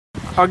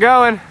I'm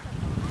going.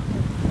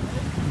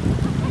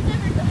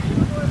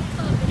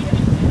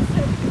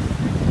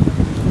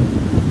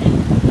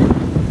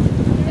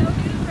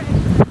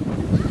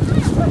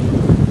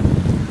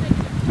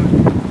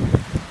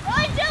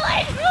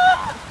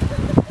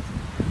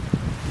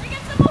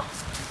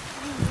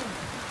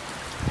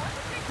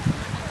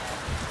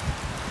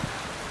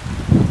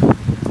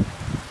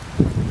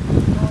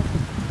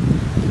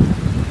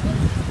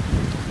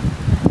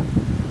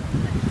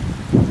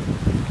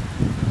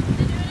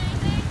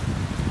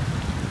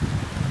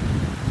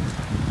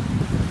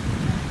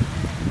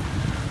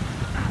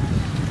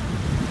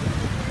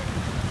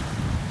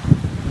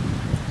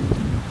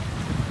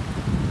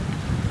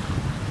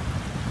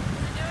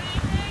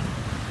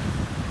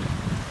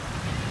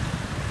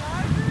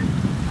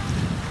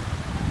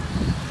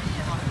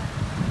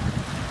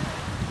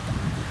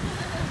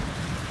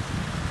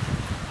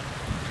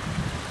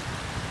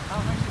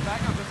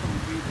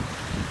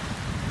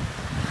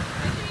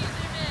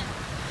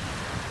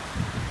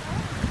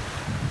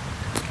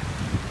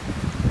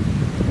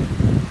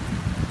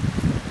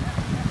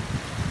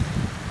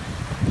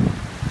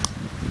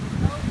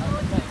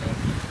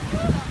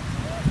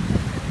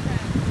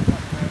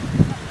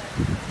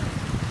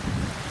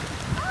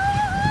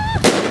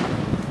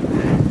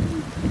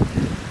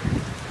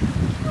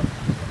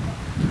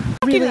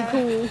 Really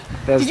cool.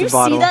 That's Did you the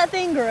bottle. see that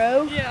thing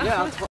grow?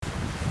 Yeah.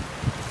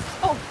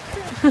 Oh.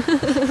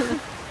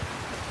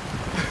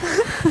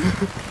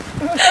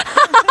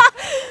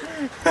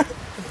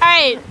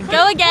 Alright,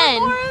 go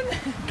again.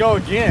 Go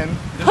again.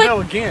 There's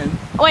no again.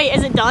 Wait,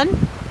 is it done?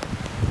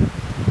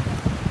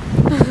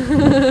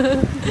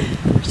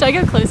 Should I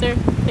go closer? I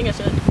think I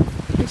should.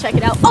 And check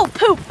it out. Oh,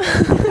 poop!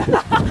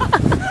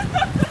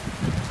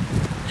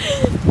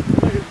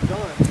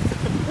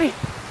 Wait.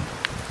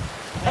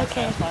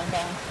 Okay.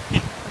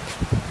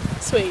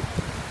 Sweet.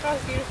 That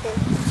was beautiful.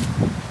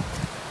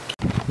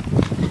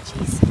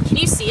 Jeez. Can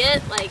you see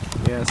it? Like,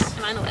 Yes.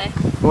 am I in the way?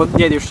 Well,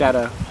 yeah, your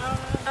shadow.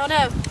 Oh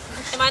no.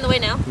 Am I in the way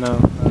now? No.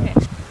 Okay.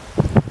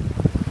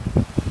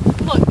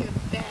 Look at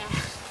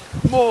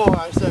that. More,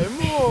 I say,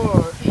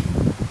 more.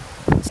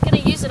 I'm just gonna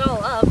use it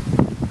all up.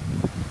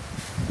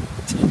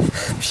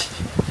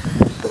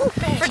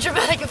 For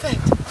dramatic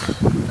effect.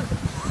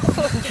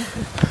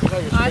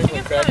 I think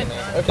it's cracking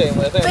now. Okay,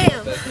 well,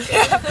 Bam.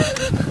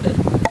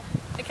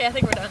 Okay, I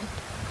think we're done.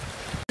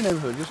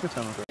 Neighborhood, just go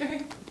tell them.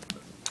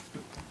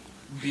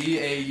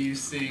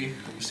 BAUC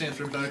stands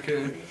for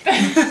Boku.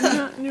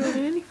 Not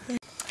doing anything.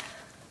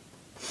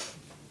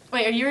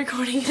 Wait, are you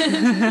recording?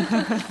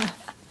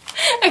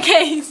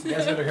 Okay. You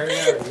guys better hurry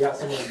up. We got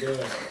somewhere to go.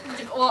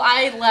 Well,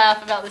 I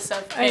laugh about this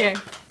stuff. Okay,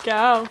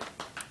 go.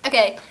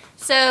 Okay,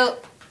 so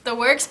the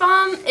Works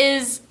bomb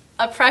is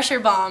a pressure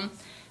bomb,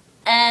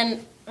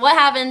 and what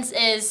happens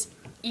is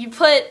you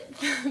put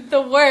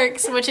the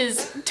Works, which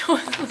is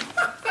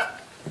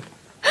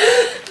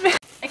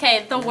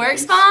okay, the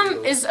Works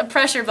bomb is a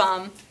pressure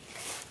bomb,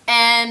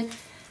 and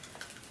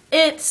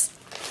it's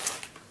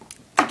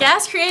the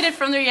gas created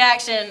from the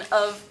reaction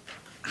of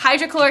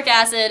hydrochloric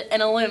acid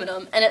and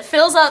aluminum, and it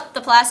fills up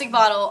the plastic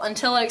bottle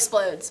until it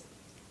explodes.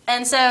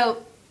 And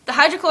so the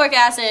hydrochloric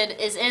acid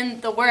is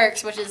in the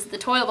Works, which is the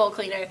toilet bowl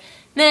cleaner.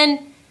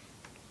 Then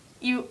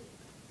you...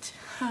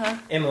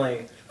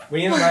 Emily,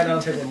 we need to write down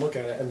the table and look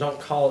at it, and don't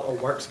call it a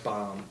Works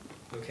bomb,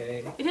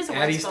 okay? It is a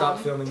Addie, Works stop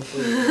bomb. filming,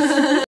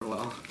 please.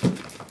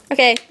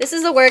 Okay, this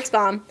is the Works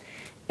bomb.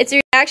 It's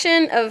a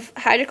reaction of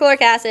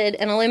hydrochloric acid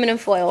and aluminum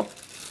foil.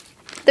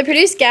 The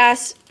produced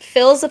gas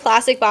fills the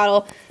plastic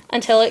bottle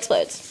until it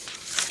explodes.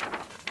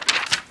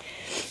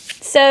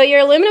 So your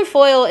aluminum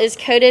foil is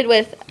coated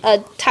with a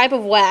type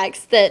of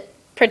wax that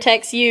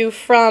protects you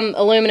from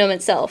aluminum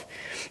itself.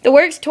 The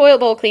Works toilet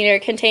bowl cleaner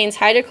contains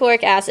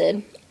hydrochloric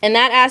acid, and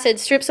that acid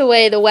strips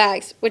away the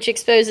wax, which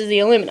exposes the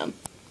aluminum.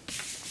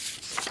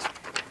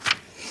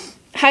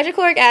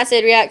 Hydrochloric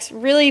acid reacts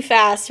really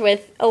fast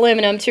with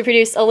aluminum to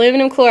produce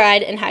aluminum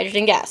chloride and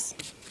hydrogen gas.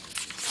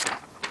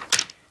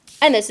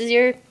 And this is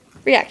your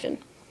reaction.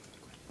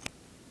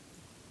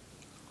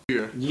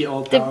 Ye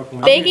old The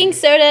PowerPoint. baking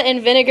soda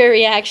and vinegar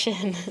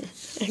reaction.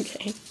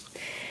 Okay.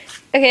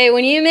 Okay,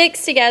 when you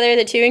mix together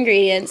the two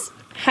ingredients,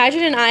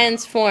 hydrogen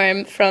ions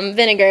form from the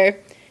vinegar,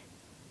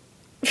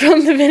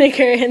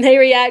 and they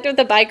react with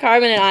the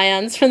bicarbonate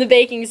ions from the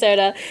baking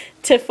soda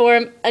to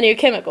form a new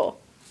chemical.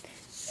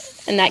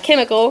 And that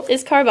chemical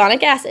is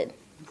carbonic acid.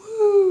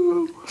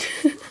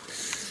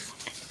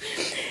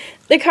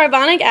 The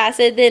carbonic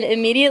acid then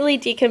immediately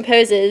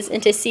decomposes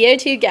into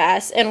CO2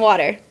 gas and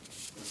water.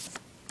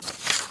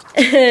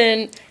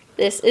 And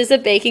this is a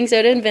baking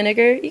soda and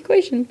vinegar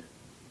equation.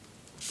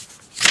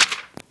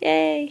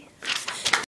 Yay!